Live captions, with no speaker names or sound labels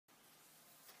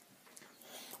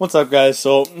What's up, guys?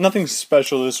 So, nothing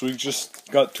special this week,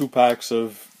 just got 2 packs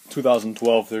of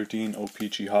 2012-13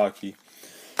 O-Pee-Chee hockey.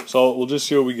 So, we'll just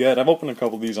see what we get. I've opened a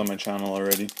couple of these on my channel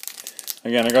already.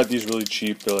 Again, I got these really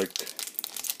cheap, they're like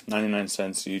 99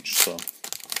 cents each, so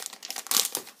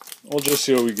we'll just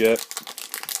see what we get.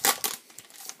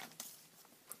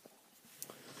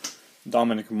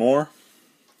 Dominic Moore,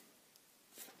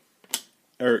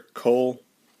 Eric Cole,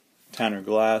 Tanner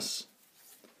Glass,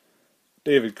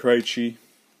 David Krejci.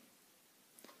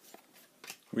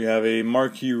 We have a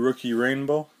marquee rookie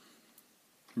rainbow,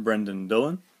 Brendan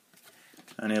Dillon,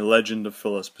 and a legend of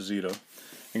Phil Esposito.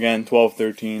 Again,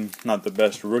 12-13, not the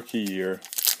best rookie year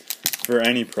for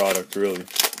any product, really.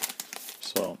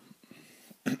 So,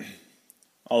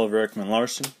 Oliver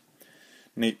Ekman-Larsson,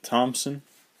 Nate Thompson,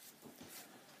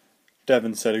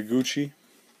 Devin Setoguchi,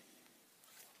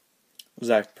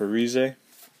 Zach Parise,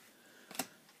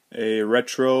 a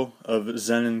retro of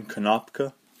Zenon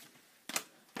Konopka,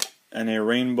 and a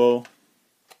rainbow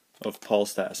of Paul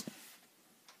Stastny.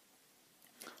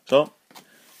 So,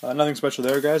 nothing special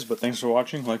there, guys, but thanks for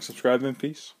watching. Like, subscribe, and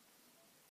peace.